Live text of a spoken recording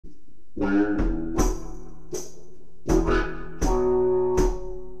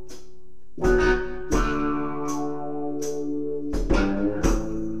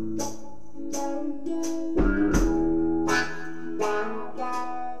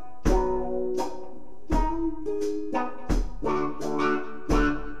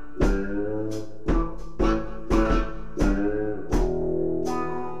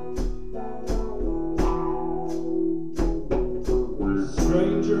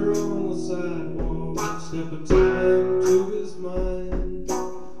Stranger on the sidewalk, stepping time to his mind,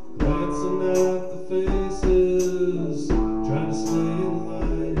 glancing at the faces, trying to stay in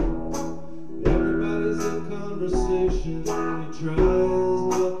line. Everybody's in conversation, he tries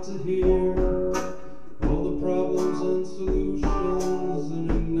not to hear all the problems and solutions, and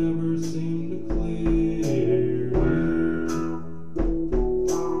it never seemed to clear.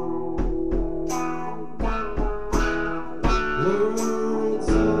 Words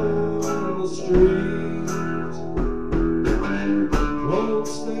on the street won't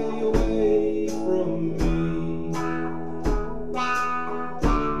stay away from me.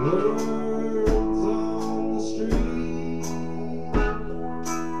 Words on the street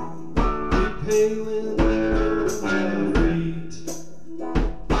keep hailing on my feet.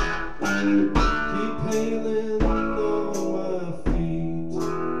 Keep hailing on my feet.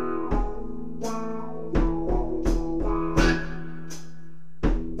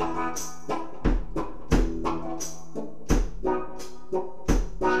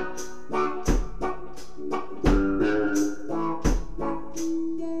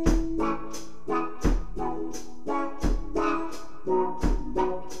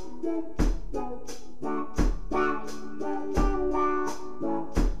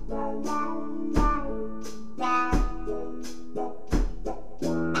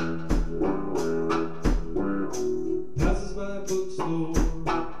 Passes by a bookstore,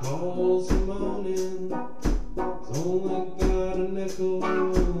 calls him on in. He's only got a nickel,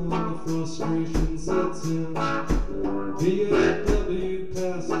 and the frustration sets in. VFW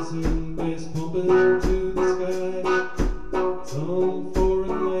passes him, bass pumping to the sky. Some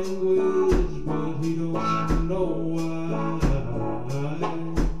foreign language, but he don't know why.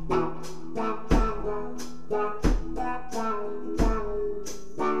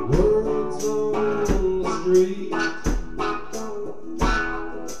 Words on the street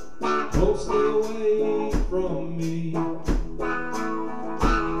won't stay away from me.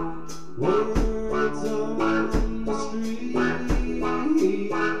 Words on the street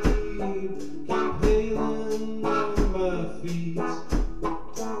keep hailing on my feet.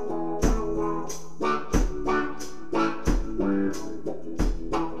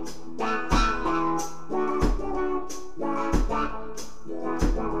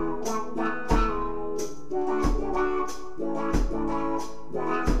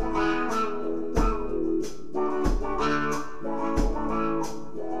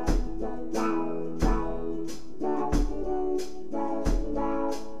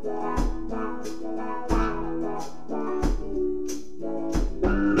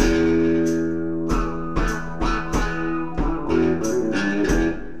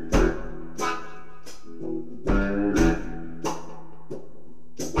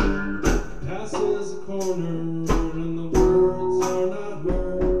 Passes a corner and the words are not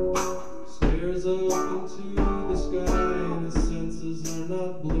heard. Stares up into the sky and his senses are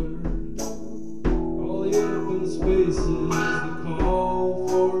not blurred. All the open spaces that call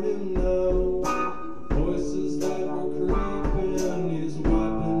for him now. The voices that were creeping, he's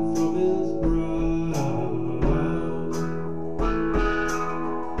wiping from his brow.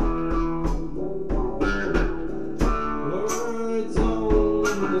 Words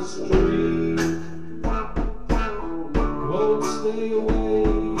on the street won't stay away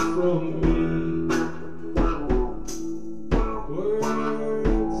from me.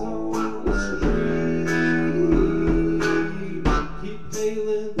 Words on the street keep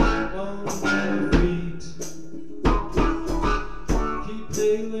hailing on my feet. Keep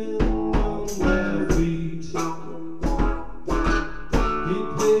hailing